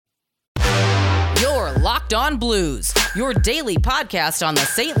Locked On Blues, your daily podcast on the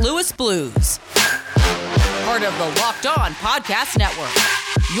St. Louis Blues. Part of the Locked On Podcast Network,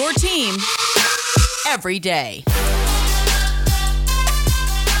 your team every day.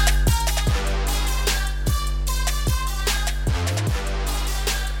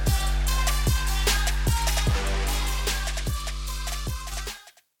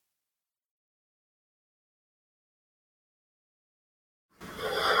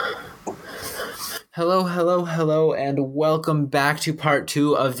 Hello, and welcome back to part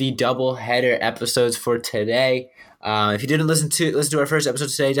 2 of the double header episodes for today. If you didn't listen to our first episode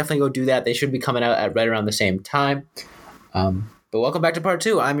today, definitely go do that. They should be coming out at right around the same time. But welcome back to part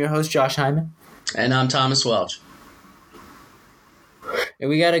 2. I'm your host, Josh Hyman. And I'm Thomas Welch. And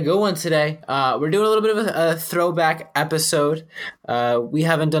we got a good one today. We're doing a little bit of a throwback episode. We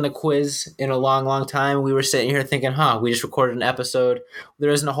haven't done a quiz in a long time. We were sitting here thinking, we just recorded an episode. There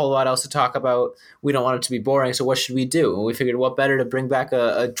isn't a whole lot else to talk about. We don't want it to be boring, so what should we do? And we figured what better to bring back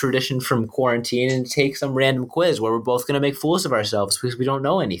a tradition from quarantine and take some random quiz where we're both going to make fools of ourselves because we don't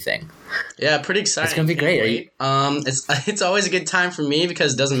know anything. Yeah, pretty exciting. It's going to be great. It's always a good time for me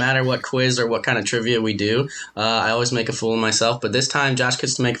because it doesn't matter what quiz or what kind of trivia we do. I always make a fool of myself, but this time Josh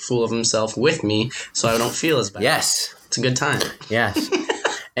gets to make a fool of himself with me so I don't feel as bad. Yes. It's a good time. Yes.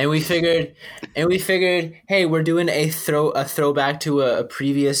 And we figured, hey, we're doing a throwback to a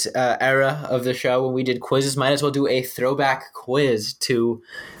previous era of the show when we did quizzes. Might as well do a throwback quiz to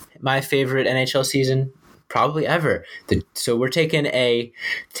my favorite NHL season probably ever. So we're taking a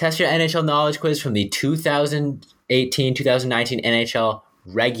Test Your NHL Knowledge quiz from the 2018-2019 NHL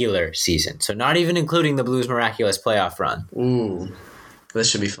regular season. So not even including the Blues' miraculous playoff run. Ooh, this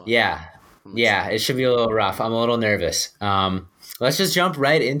should be fun. Yeah, it should be a little rough. I'm a little nervous. Let's just jump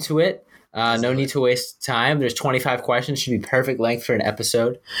right into it. No need to waste time. There's 25 questions. Should be perfect length for an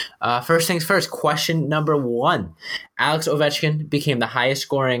episode. First things first, question number 1. Alex Ovechkin became the highest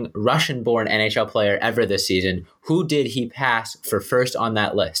scoring Russian-born NHL player ever this season. Who did he pass for first on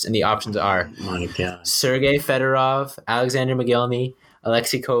that list? And the options are Sergei Fedorov, Alexander Mogilny,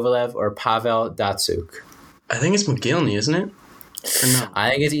 Alexei Kovalev, or Pavel Datsyuk. I think it's Mogilny, isn't it? Or no?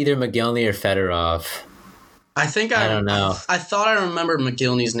 I think it's either Mogilny or Fedorov. I don't know. I thought I remembered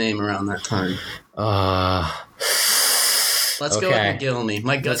McGillney's name around that time. Let's go with McGillney.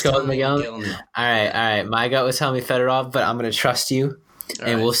 My gut's telling me McGillney. All right. My gut was telling me Fedorov, but I'm going to trust you.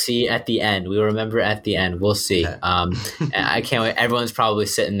 We'll see at the end. We will remember at the end. We'll see. Okay. I can't wait. Everyone's probably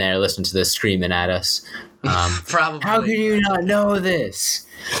sitting there listening to this screaming at us. Probably. How could you not know this?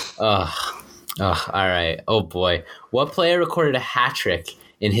 All right. Oh, boy. What player recorded a hat trick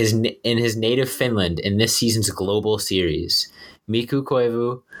in his native Finland in this season's global series? Mikko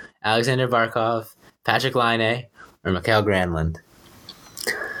Koivu, Alexander Barkov, Patrik Laine, or Mikael Granlund?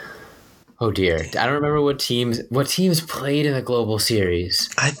 Oh dear, I don't remember what teams played in the global series.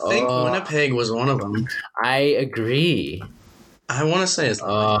 I think Winnipeg was one of them. I agree. I want to say it's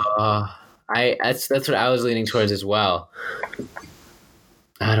that's what I was leaning towards as well.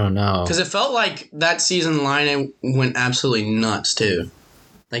 I don't know, because it felt like that season Laine went absolutely nuts too.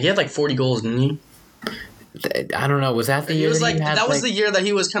 Like, he had like 40 goals, didn't he? I don't know. Was that the year? Was like that was the year that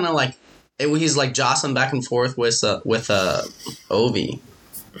he was kind of like he's like jostling back and forth with Ovi.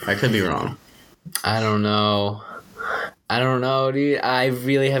 I could be wrong. I don't know, dude. I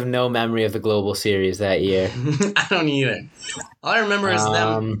really have no memory of the global series that year. I don't either. All I remember is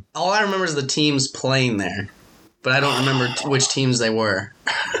them. All I remember is the teams playing there, but I don't remember which teams they were.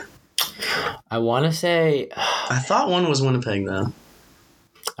 I want to say I thought one was Winnipeg though.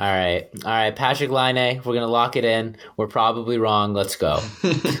 All right. Patrik Laine, we're going to lock it in. We're probably wrong. Let's go.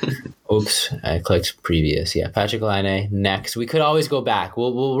 Oops, I clicked previous. Yeah, Patrik Laine, next. We could always go back.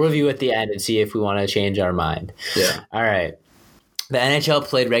 We'll review at the end and see if we want to change our mind. Yeah. All right. The NHL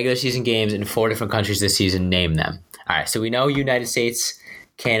played regular season games in 4 different countries this season. Name them. All right, so we know United States,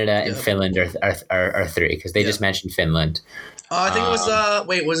 Canada, and Finland are 3 because they just mentioned Finland. I think it was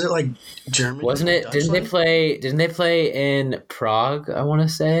was it like Germany? Wasn't it? Didn't they play in Prague, I want to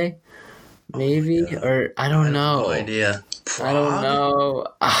say? Maybe or I don't know. No idea. Prague? I don't know.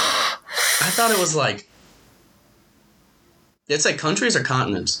 I thought it was like it's like countries or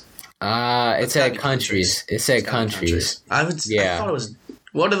continents? It said countries. It said countries. I thought it was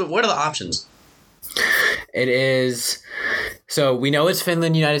what are the options? It is so we know it's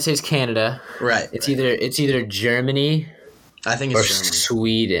Finland, United States, Canada. Right. It's either Germany, I think it's Germany.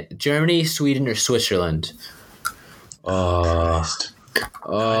 Sweden. Germany, Sweden, or Switzerland. I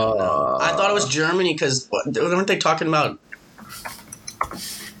thought it was Germany because weren't they talking about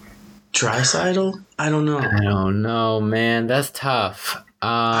Draisaitl? I don't know. I don't know, man. That's tough.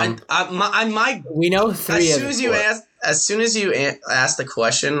 I might. We know three. As soon as you asked the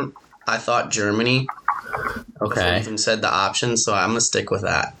question, I thought Germany. Before you even said the options, so I'm gonna stick with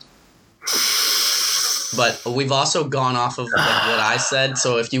that. But we've also gone off of like what I said.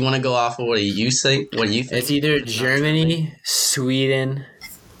 So if you want to go off of what do you think? It's either Germany, Sweden,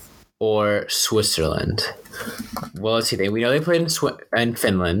 or Switzerland. Well, let's see. We know they played in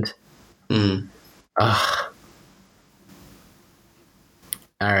Finland. Mm. All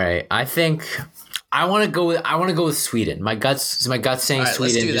right. I think I want to go with Sweden. My gut's saying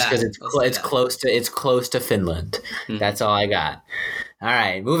Sweden just because it's close to Finland. Mm. That's all I got. All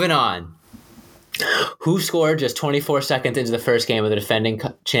right, moving on. Who scored just 24 seconds into the first game of the defending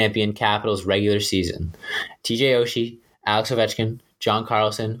champion Capitals regular season? TJ Oshie, Alex Ovechkin, John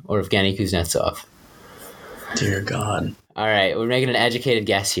Carlson, or Evgeny Kuznetsov? Dear God. All right, we're making an educated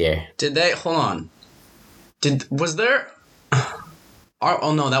guess here. Hold on. Was there...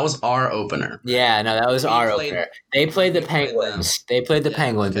 that was our opener. Yeah, no, that was our opener. They played the Penguins. They played the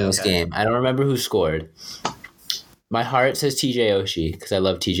Penguins in this game. I don't remember who scored. My heart says TJ Oshie because I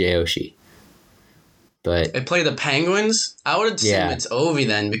love TJ Oshie. But they play the Penguins? I would assume it's Ovi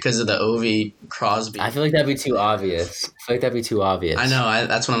then because of the Ovi Crosby. I feel like that'd be too obvious. I know,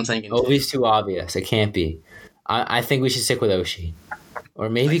 that's what I'm thinking. Ovi's too obvious. It can't be. I think we should stick with Oshie. Or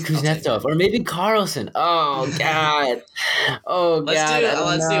maybe Kuznetsov. Or maybe Carlson. Oh, God. Let's do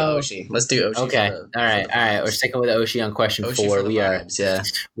Oshie. Let's do Oshie. Okay. All right. We're sticking with Oshie on question 4.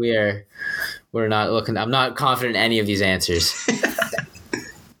 We're not looking. I'm not confident in any of these answers.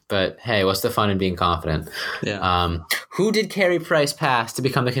 But hey, what's the fun in being confident? Yeah. Who did Carey Price pass to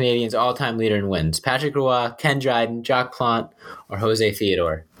become the Canadiens' all-time leader in wins? Patrick Roy, Ken Dryden, Jacques Plante, or Jose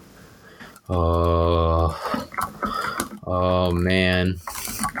Theodore? Oh man.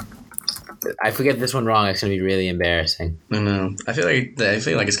 I forget this one wrong. It's gonna be really embarrassing. I know. I feel like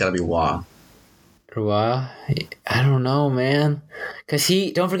it's gotta be Roy. Roy? I don't know, man. Cause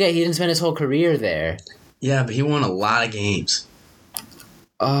don't forget, he didn't spend his whole career there. Yeah, but he won a lot of games.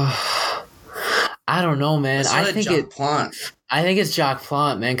 I don't know, man. I think it's Jacques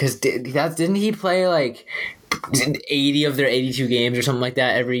Plante, man. Because didn't he play like 80 of their 82 games or something like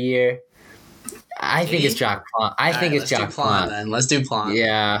that every year? I think it's Jacques Plante. It's Jacques Plante. Then let's do Plante.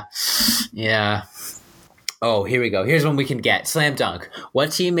 Yeah. Oh, here we go. Here's one we can get. Slam dunk.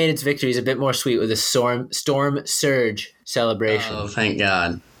 What team made its victories a bit more sweet with a storm surge celebration? Oh, thank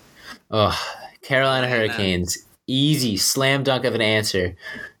God. Oh, Carolina Hurricanes. Easy slam dunk of an answer.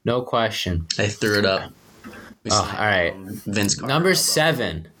 No question. I threw it up. All right. Vince Carter. Number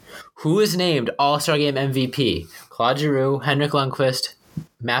 7. Who is named All-Star Game MVP? Claude Giroux, Henrik Lundqvist,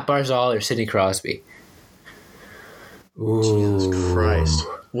 Matt Barzal, or Sidney Crosby? Ooh. Jesus Christ.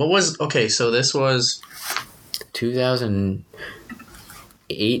 What was... Okay, so this was...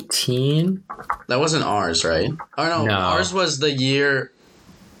 2018? That wasn't ours, right? Oh, no. Ours was the year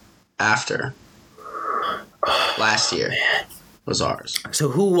after. Last year was ours. So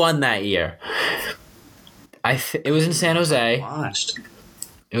who won that year? It was in San Jose.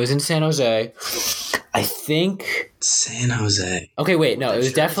 It was in San Jose. I think San Jose. Okay, wait, no, it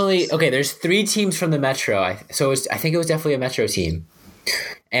was definitely okay. There's 3 teams from the Metro. I think it was definitely a Metro team,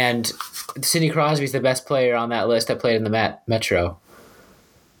 and Sidney Crosby's the best player on that list that played in the Metro.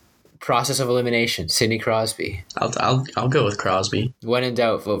 Process of elimination, Sidney Crosby. I'll go with Crosby. When in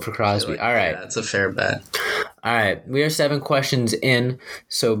doubt, vote for Crosby. All right, that's a fair bet. All right, we are 7 questions in,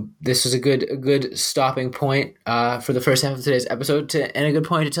 so this was a good stopping point for the first half of today's episode, and a good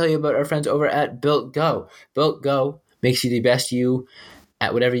point to tell you about our friends over at Built Go. Built Go makes you the best you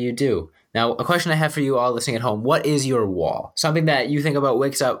at whatever you do. Now, a question I have for you all listening at home: what is your wall? Something that you think about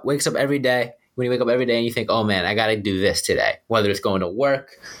wakes up every day. When you wake up every day and you think, "Oh man, I got to do this today," whether it's going to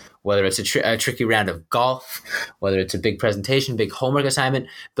work, whether it's a tricky round of golf, whether it's a big presentation, big homework assignment,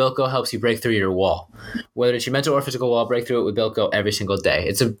 Built Go helps you break through your wall. Whether it's your mental or physical wall, break through it with Built Go every single day.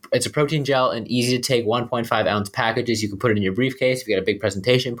 It's a protein gel and easy to take 1.5 ounce packages. You can put it in your briefcase if you got a big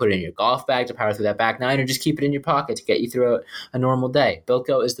presentation, put it in your golf bag to power through that back 9, or just keep it in your pocket to get you through a normal day. Built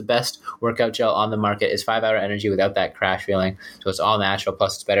Go is the best workout gel on the market. It's 5-hour energy without that crash feeling. So it's all natural,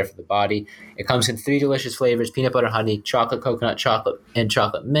 plus it's better for the body. It comes in 3 delicious flavors: peanut butter honey, chocolate coconut, chocolate, and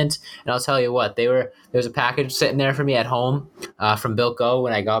chocolate mint. And I'll tell you what, there was a package sitting there for me at home from Built Go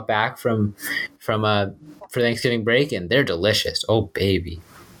when I got back for Thanksgiving break, and they're delicious. Oh baby!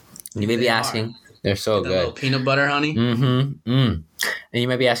 And you may be asking, they're so good. Little peanut butter honey. And you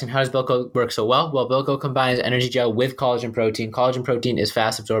might be asking, how does Built Go work so well? Well, Built Go combines energy gel with collagen protein. Collagen protein is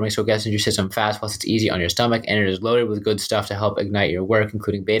fast absorbing, so it gets into your system fast, plus it's easy on your stomach, and it is loaded with good stuff to help ignite your work,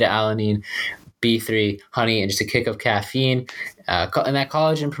 including beta-alanine, B3, honey, and just a kick of caffeine. And that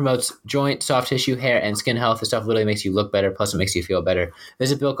collagen promotes joint, soft tissue, hair, and skin health. The stuff literally makes you look better, plus it makes you feel better.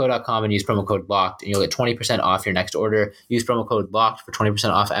 Visit BuiltCo.com and use promo code LOCKED, and you'll get 20% off your next order. Use promo code LOCKED for 20%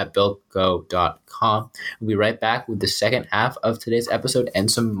 off at BuiltCo.com. We'll be right back with the second half of today's episode and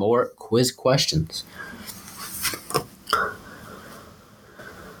some more quiz questions.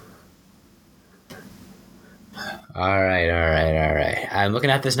 All right. I'm looking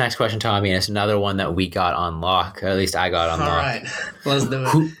at this next question, Tommy, and it's another one that we got on lock. Or at least I got on lock. All right, let's do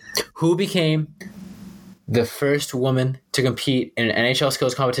it. Who became the first woman to compete in an NHL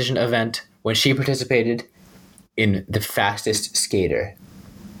skills competition event when she participated in the fastest skater?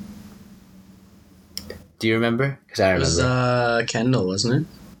 Do you remember? Because I remember. It was Kendall, wasn't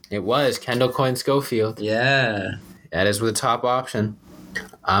it? It was Kendall Coyne Schofield. Yeah. That is the top option.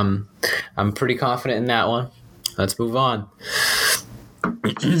 I'm pretty confident in that one. Let's move on.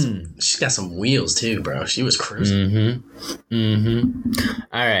 She's got some wheels too, bro. She was cruising.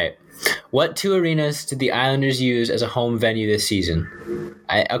 All right. What two arenas did the Islanders use as a home venue this season?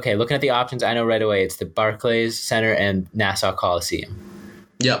 Looking at the options, I know right away. It's the Barclays Center and Nassau Coliseum.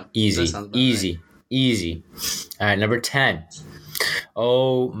 Yep. Easy. All right, number 10.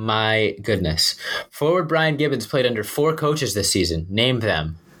 Oh my goodness. Forward Brian Gibbons played under 4 coaches this season. Name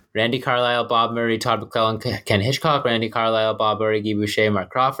them. Randy Carlyle, Bob Murray, Todd McClellan, Ken Hitchcock, Randy Carlyle, Bob Murray, Guy Boucher, Mark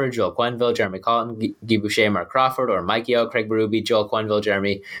Crawford, Joel Quenneville, Jeremy Colleton, Guy Boucher, Mark Crawford, or Mike Yeo, Craig Berube, Joel Quenneville,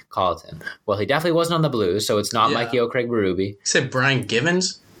 Jeremy Colleton. Well, he definitely wasn't on the Blues, so it's not Mike Yeo, Craig Berube. You said Brian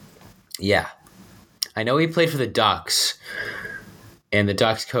Gibbons? Yeah. I know he played for the Ducks, and the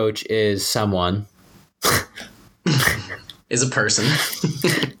Ducks coach is someone. Is a person.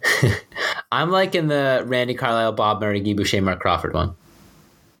 I'm liking the Randy Carlyle, Bob Murray, Guy Boucher, Mark Crawford one.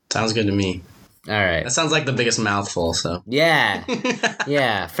 Sounds good to me. All right. That sounds like the biggest mouthful, so. Yeah.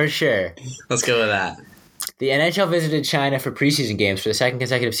 Yeah, for sure. Let's go with that. The NHL visited China for preseason games for the second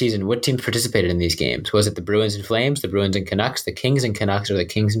consecutive season. What teams participated in these games? Was it the Bruins and Flames, the Bruins and Canucks, the Kings and Canucks, or the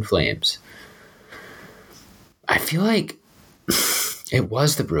Kings and Flames? I feel like it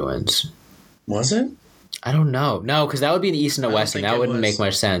was the Bruins. Was it? I don't know. No, because that would be an East and a West, and that wouldn't make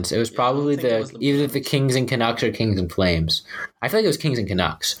much sense. It was probably either the Kings and Canucks or Kings and Flames. I feel like it was Kings and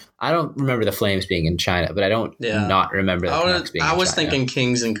Canucks. I don't remember the Flames being in China, but I don't not remember the Canucks being in China. I was thinking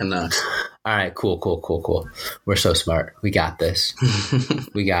Kings and Canucks. All right, cool. We're so smart. We got this.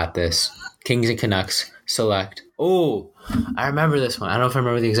 Kings and Canucks, select. Oh, I remember this one. I don't know if I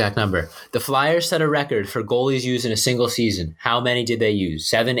remember the exact number. The Flyers set a record for goalies used in a single season. How many did they use?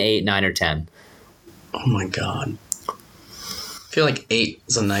 7, 8, 9, or 10? Oh my god. I feel like 8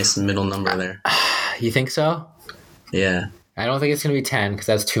 is a nice middle number there. You think so? Yeah. I don't think it's going to be 10 because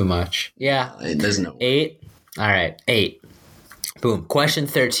that's too much. Yeah. There's no 8? All right, 8. Boom. Question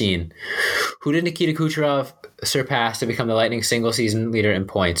 13. Who did Nikita Kucherov surpass to become the Lightning single-season leader in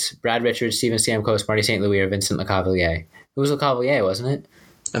points? Brad Richards, Steven Stamkos, Marty St. Louis, or Vincent Lecavalier? It was Lecavalier, wasn't it?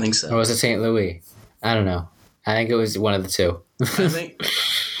 I think so. Or was it St. Louis? I don't know. I think it was one of the two. I think...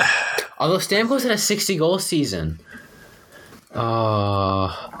 Although Stamkos had a 60-goal season. Oh,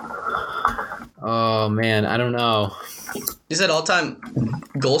 man. I don't know. You said all-time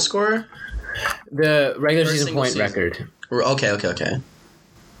goal scorer? The regular season point record. Okay.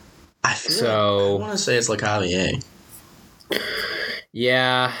 I feel I want to say it's Lecavalier.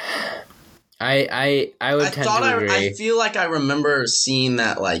 Yeah. I would tend to agree. I feel like I remember seeing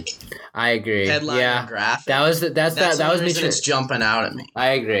that I agree. Headline graphic. That was me. It's jumping out at me. I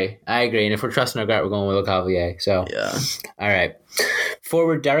agree. And if we're trusting our gut, we're going with Lecavalier. So yeah. All right.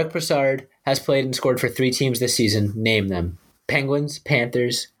 Forward Derek Brassard has played and scored for 3 teams this season. Name them: Penguins,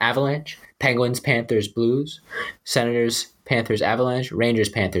 Panthers, Avalanche. Penguins, Panthers, Blues. Senators, Panthers, Avalanche. Rangers,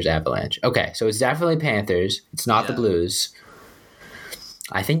 Panthers, Avalanche. Okay, so it's definitely Panthers. It's not the Blues.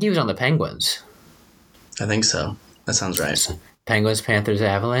 I think he was on the Penguins. I think so. That sounds right. Penguins, Panthers,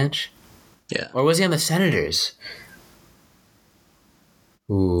 Avalanche? Yeah. Or was he on the Senators?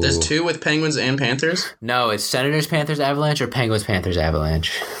 Ooh. There's 2 with Penguins and Panthers? No, it's Senators, Panthers, Avalanche, or Penguins, Panthers,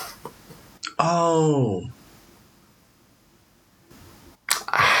 Avalanche. Oh.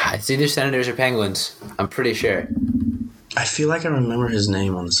 It's either Senators or Penguins. I'm pretty sure. I feel like I remember his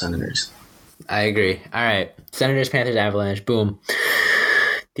name on the Senators. I agree. All right. Senators, Panthers, Avalanche. Boom.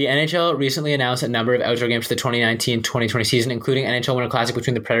 The NHL recently announced a number of outdoor games for the 2019-2020 season, including NHL Winter Classic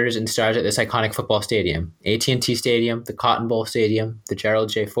between the Predators and Stars at this iconic football stadium. AT&T Stadium, the Cotton Bowl Stadium, the Gerald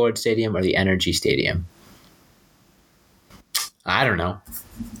J. Ford Stadium, or the Energy Stadium. I don't know.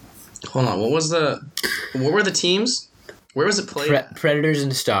 Hold on. What were the teams? Where was it played? Predators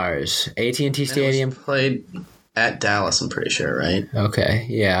and Stars. AT&T Stadium. It was played at Dallas, I'm pretty sure, right? Okay.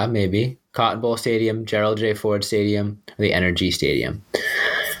 Yeah, maybe. Cotton Bowl Stadium, Gerald J. Ford Stadium, or the Energy Stadium?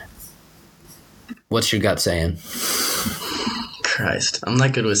 What's your gut saying? Christ, I'm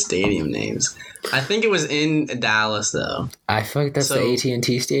not good with stadium names. I think it was in Dallas, though. I feel like that's the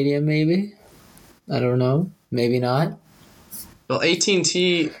AT&T Stadium, maybe? I don't know. Maybe not. Well,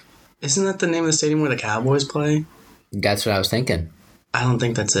 AT&T, isn't that the name of the stadium where the Cowboys play? That's what I was thinking. I don't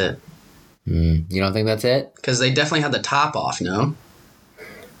think that's it. You don't think that's it? Because they definitely had the top off, no?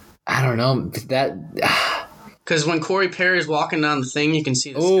 I don't know. Because when Corey Perry's walking down the thing, you can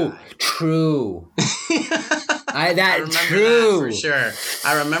see the sky. True. I remember that for sure.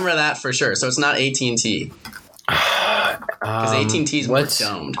 I remember that for sure. So it's not AT&T. Because AT&T is more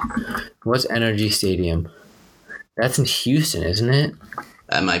domed. What's Energy Stadium? That's in Houston, isn't it?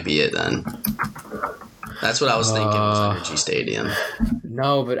 That might be it then. That's what I was thinking was Energy Stadium.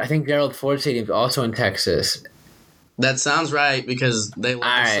 No, but I think Gerald Ford Stadium is also in Texas. That sounds right because they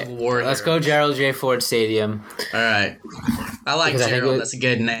led the Civil War. Let's go Gerald J. Ford Stadium. All right. I like Gerald. That's a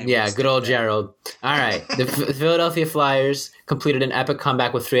good name. Yeah, good old Gerald. All right. The Philadelphia Flyers completed an epic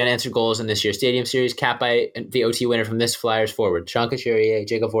comeback with 3 unanswered goals in this year's Stadium Series, capped by the OT winner from this Flyers forward, Sean Couturier,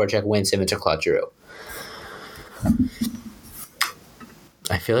 Jacob Voracek, Wayne Simmons, or Claude Giroux.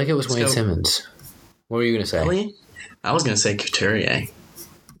 I feel like it was Wayne Simmons. What were you going to say? Really? I was going to say Couturier.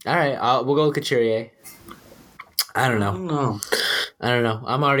 All right. We'll go with Couturier. I don't know.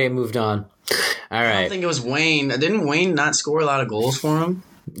 I'm already moved on. All right. I don't think it was Wayne. Didn't Wayne not score a lot of goals for him?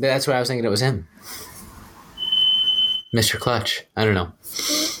 That's what I was thinking. It was him. Mr. Clutch. I don't know.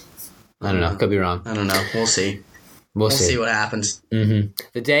 Could be wrong. I don't know. We'll see. We'll see what happens. Mm-hmm.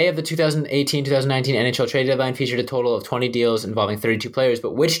 The day of the 2018-2019 NHL trade deadline featured a total of 20 deals involving 32 players,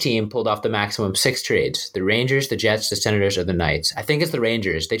 but which team pulled off the maximum 6 trades? The Rangers, the Jets, the Senators, or the Knights? I think it's the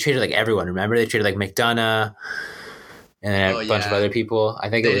Rangers. They traded like everyone. Remember? They traded like McDonough and then a bunch of other people. I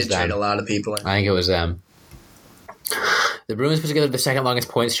think it was them. They did trade a lot of people. I think it was them. The Bruins put together the second longest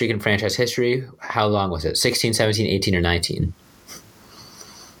point streak in franchise history. How long was it? 16, 17, 18, or 19?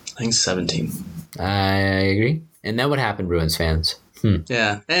 I think 17. I agree. And then what happened, Bruins fans?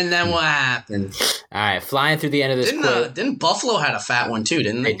 Yeah. And then what happened? All right, flying through the end of this Didn't Buffalo had a fat one too,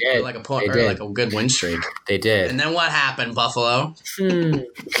 didn't they? They did. Like a point or like a good win streak. They did. And then what happened, Buffalo?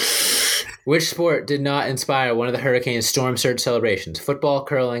 Which sport did not inspire one of the Hurricanes' storm surge celebrations? Football,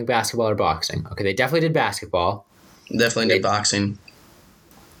 curling, basketball, or boxing? Okay, they definitely did basketball. Definitely did boxing.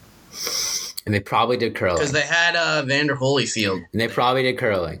 And they probably did curling. Because they had Vander Holyfield. And they probably did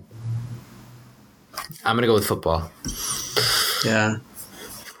curling. I'm going to go with football. Yeah.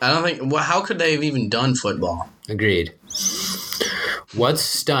 I don't think... Well, how could they have even done football? Agreed. What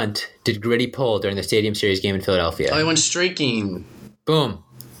stunt did Gritty pull during the Stadium Series game in Philadelphia? Oh, he went streaking. Boom.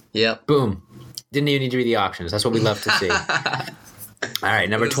 Yep. Boom. Didn't even need to read the options. That's what we love to see. All right,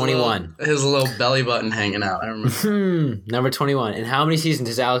 number 21. His little belly button hanging out. I remember. Number 21. In how many seasons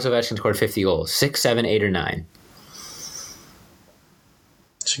has Alex Ovechkin scored 50 goals? 6, 7, 8, or 9?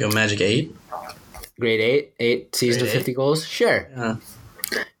 Should we go Magic 8? Grade 8? 8 seasons with 50 goals? Sure. Yeah.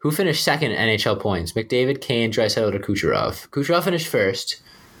 Who finished second in NHL points? McDavid, Kane, Draisaitl, or Kucherov? Kucherov finished first.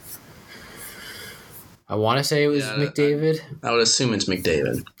 I want to say it was McDavid. I would assume it's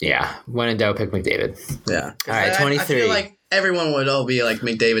McDavid. Yeah. When in doubt, pick McDavid. Yeah. All right, 23. I feel like everyone would be like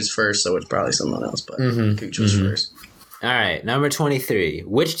McDavid's first, so it's probably someone else, but Kuch was first. All right, number 23.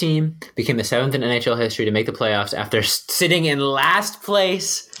 Which team became the 7th in NHL history to make the playoffs after sitting in last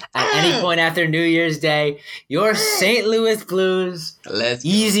place at any point after New Year's Day? Your St. Louis Blues. Let's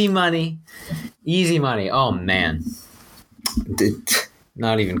Easy money. Easy money. Oh, man.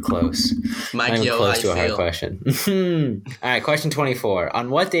 Not even close. Mike, Not even close to a hard question. All right, question 24.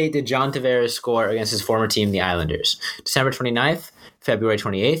 On what date did John Tavares score against his former team, the Islanders? December 29th, February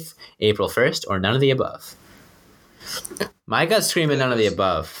 28th, April 1st, or none of the above? My gut's screaming none of the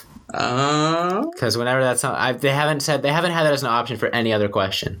above. Because whenever that's not, they haven't had that as an option for any other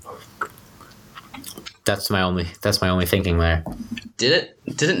question. That's my only thinking there. Did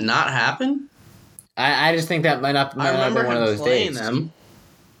it not happen? I just think that might not be one of those days. Them.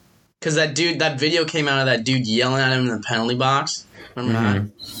 Because that video came out of that dude yelling at him in the penalty box. Remember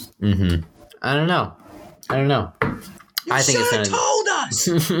that? Mm-hmm. I don't know. I think it's none told us.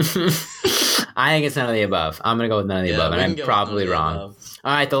 I think it's none of the above. I'm gonna go with none of the above, and I'm probably wrong. All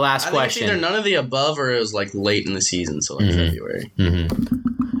right, the last question. It's either none of the above or it was like late in the season, so like February.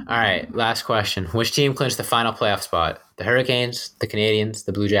 All right, last question. Which team clinched the final playoff spot? The Hurricanes, the Canadiens,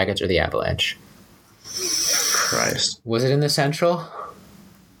 the Blue Jackets, or the Avalanche? Christ. Was it in the Central?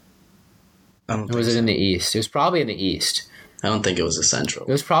 I don't think or was it in the East? It was probably in the East. I don't think it was the Central.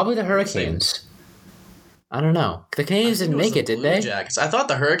 It was probably the Hurricanes. I don't know. The Canadians didn't make it, did they? Jackets. I thought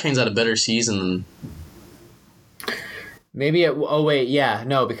the Hurricanes had a better season than... Maybe it... Oh, wait. Yeah.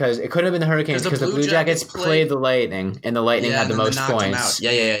 No, because it could have been the Hurricanes because the Blue Jackets played the Lightning, and the Lightning had the most points.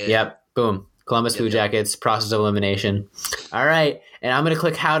 Yeah. Yep. Boom. Columbus Blue Jackets, process of elimination. All right. And I'm going to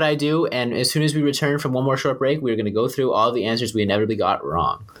click How'd I Do? And as soon as we return from one more short break, we're going to go through all the answers we inevitably got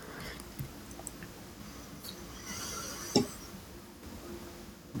wrong.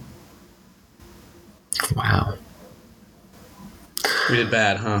 Wow. We did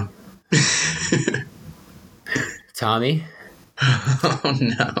bad, huh? Tommy? Oh,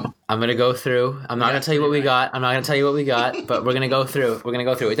 no. I'm going to go through. I'm not going to tell you what we got. But we're going to go through.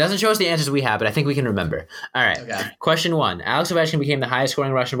 It doesn't show us the answers we have, but I think we can remember. All right. Okay. Question 1. Alex Ovechkin became the highest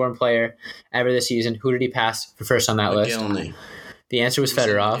scoring Russian-born player ever this season. Who did he pass for first on that list? The answer was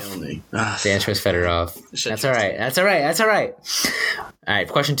Fedorov. The answer was Fedorov. That's all right. All right.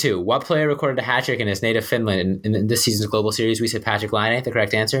 Question 2. What player recorded a hat trick in his native Finland in this season's Global Series? We said Patrick Laine. The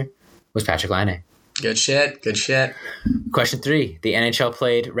correct answer was Patrick Laine. Good shit. Question 3. The NHL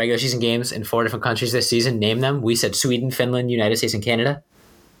played regular season games in 4 different countries this season. Name them. We said Sweden, Finland, United States, and Canada.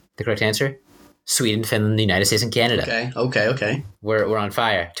 The correct answer? Sweden, Finland, the United States, and Canada. Okay. We're on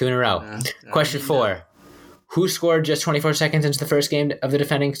fire. 2 in a row. Question 4. Who scored just 24 seconds into the first game of the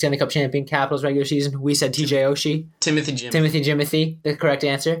defending Stanley Cup champion Capitals regular season? We said TJ Oshie. Timothy Jimothy. The correct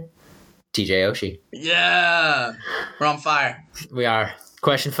answer? TJ Oshie. Yeah. We're on fire. We are.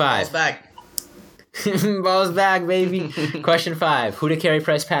 Question 5. Ball's back. Ball's back, baby. Question 5. Who did Carey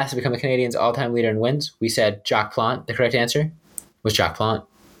Price pass to become the Canadiens' all-time leader in wins? We said Jacques Plante. The correct answer was Jacques Plante.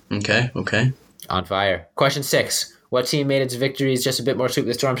 Okay. On fire. Question 6. What team made its victories just a bit more sweet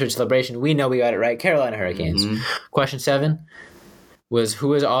with the Storm Surge celebration? We know we got it right. Carolina Hurricanes. Mm-hmm. Question 7 was who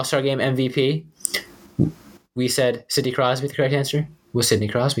was All-Star Game MVP? We said Sidney Crosby. The correct answer was Sidney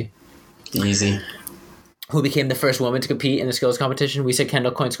Crosby. Easy. Who became the first woman to compete in the skills competition? We said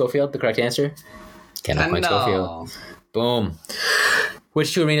Kendall Coyne Schofield. The correct answer? Kendall Coyne Schofield. Boom.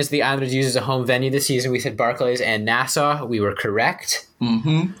 Which 2 arenas the Islanders use as a home venue this season? We said Barclays and Nassau. We were correct.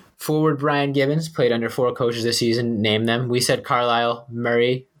 Mm-hmm. Forward Brian Gibbons played under 4 coaches this season. Name them. We said Carlisle,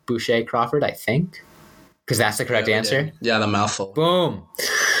 Murray, Boucher, Crawford, I think. Because that's the correct answer. Yeah, the mouthful. Boom.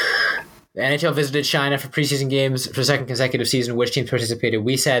 The NHL visited China for preseason games for the second consecutive season. Which teams participated?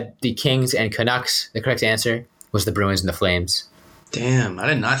 We said the Kings and Canucks. The correct answer was the Bruins and the Flames. Damn, I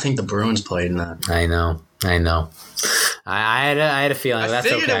did not think the Bruins played in that. I know. I had a feeling. That's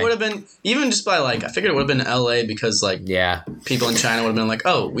okay. I figured it would have been, even just by I figured it would have been LA because people in China would have been like,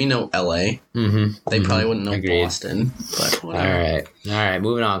 oh, we know LA. Mm-hmm. They probably wouldn't know Boston. But whatever. All right,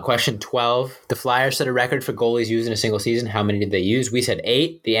 moving on. Question 12. The Flyers set a record for goalies used in a single season. How many did they use? We said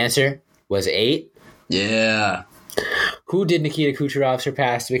 8. The answer was 8. Yeah. Who did Nikita Kucherov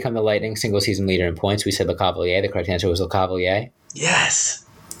surpass to become the Lightning single season leader in points? We said LeCavalier. The correct answer was LeCavalier. Yes.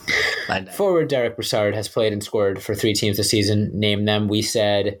 Forward Derek Brassard has played and scored for 3 teams this season. Name them. We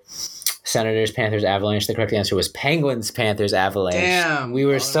said Senators, Panthers, Avalanche. The correct answer was Penguins, Panthers, Avalanche. Damn. We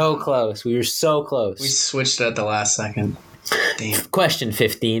were so close. We switched at the last second. Damn. Question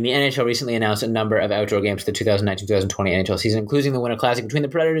 15. The NHL recently announced a number of outdoor games for the 2019-2020 NHL season, including the Winter Classic between the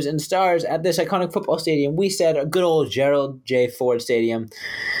Predators and Stars at this iconic football stadium. We said a good old Gerald J. Ford Stadium.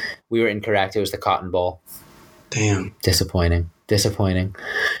 We were incorrect. It was the Cotton Bowl. Damn. Disappointing. The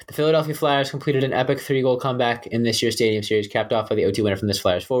Philadelphia Flyers completed an epic 3-goal comeback in this year's Stadium Series, capped off by the OT winner from this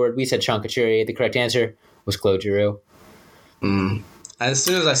Flyers forward. We said Sean Couturier. The correct answer was Claude Giroux. As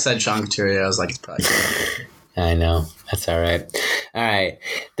soon as I said Sean Couturier, I was like, it's probably good. I know. That's all right. All right.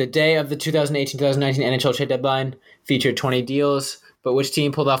 The day of the 2018-2019 NHL trade deadline featured 20 deals, but which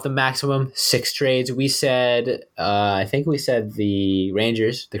team pulled off the maximum 6 trades? We said, I think we said the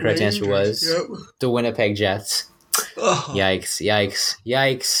Rangers. The correct answer was the Winnipeg Jets. Oh.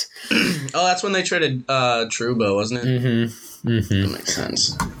 Yikes. Oh, that's when they traded Trouba, wasn't it? Mm-hmm. That makes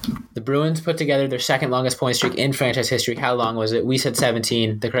sense. The Bruins put together their second longest point streak in franchise history. How long was it? We said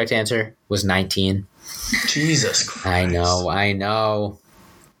 17. The correct answer was 19. Jesus Christ. I know.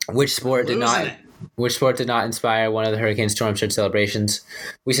 Which sport did not inspire one of the Hurricanes' storm surge celebrations?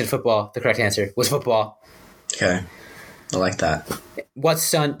 We said football. The correct answer was football. Okay. I like that. What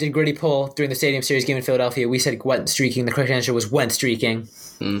stunt did Gritty pull during the Stadium Series game in Philadelphia? We said went streaking. The correct answer was went streaking.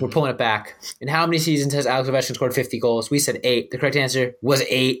 We're pulling it back. In how many seasons has Alex Ovechkin scored 50 goals? We said 8. The correct answer was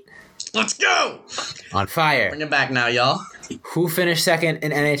 8. Let's go! On fire. Bring it back now, y'all. Who finished second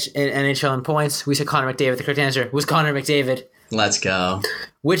in NHL in points? We said Connor McDavid. The correct answer was Connor McDavid. Let's go.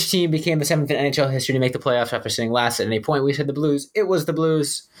 Which team became the 7th in NHL history to make the playoffs after sitting last at any point? We said the Blues. It was the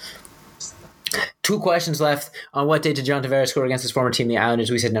Blues. 2 questions left. On what date did John Tavares score against his former team, the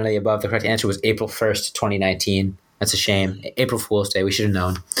Islanders? We said none of the above. The correct answer was April 1st, 2019. That's a shame. April Fool's Day. We should have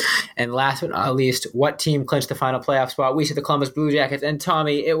known. And last but not least, what team clinched the final playoff spot? We said the Columbus Blue Jackets. And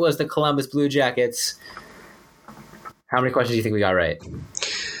Tommy, it was the Columbus Blue Jackets. How many questions do you think we got right?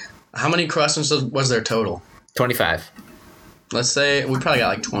 How many questions was there total? 25. Let's say we probably got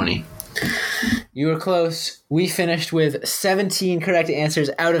like 20. You were close. We finished with 17 correct answers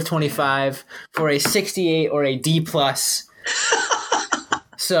out of 25 for a 68 or a D+.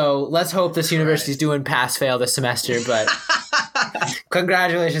 So let's hope this university's doing pass-fail this semester, but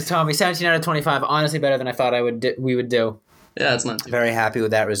congratulations, Tommy. 17 out of 25. Honestly, better than I thought we would do. Yeah, it's not too bad. Very happy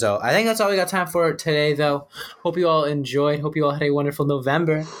with that result. I think that's all we got time for today, though. Hope you all enjoyed. Hope you all had a wonderful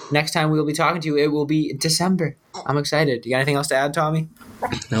November. Next time we will be talking to you, it will be December. I'm excited. You got anything else to add, Tommy?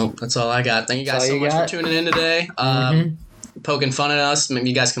 Nope, that's all I got. Thank you guys so much for tuning in today. Poking fun at us. Maybe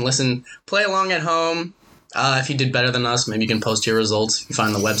you guys can listen, play along at home. If you did better than us, maybe you can post your results. You can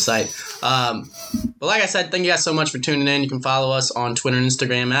find the website. But like I said, thank you guys so much for tuning in. You can follow us on Twitter and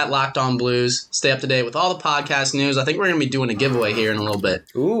Instagram at Locked On Blues. Stay up to date with all the podcast news. I think we're going to be doing a giveaway here in a little bit.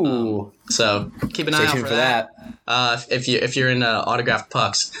 Ooh. So keep an eye out for that. If you're into autographed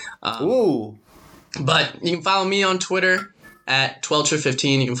pucks. Ooh. But you can follow me on Twitter at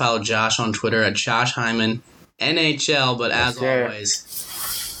 12trip15. You can follow Josh on Twitter at Josh Hyman NHL. But as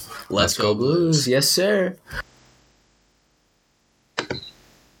always, let's go Blues. Yes, sir.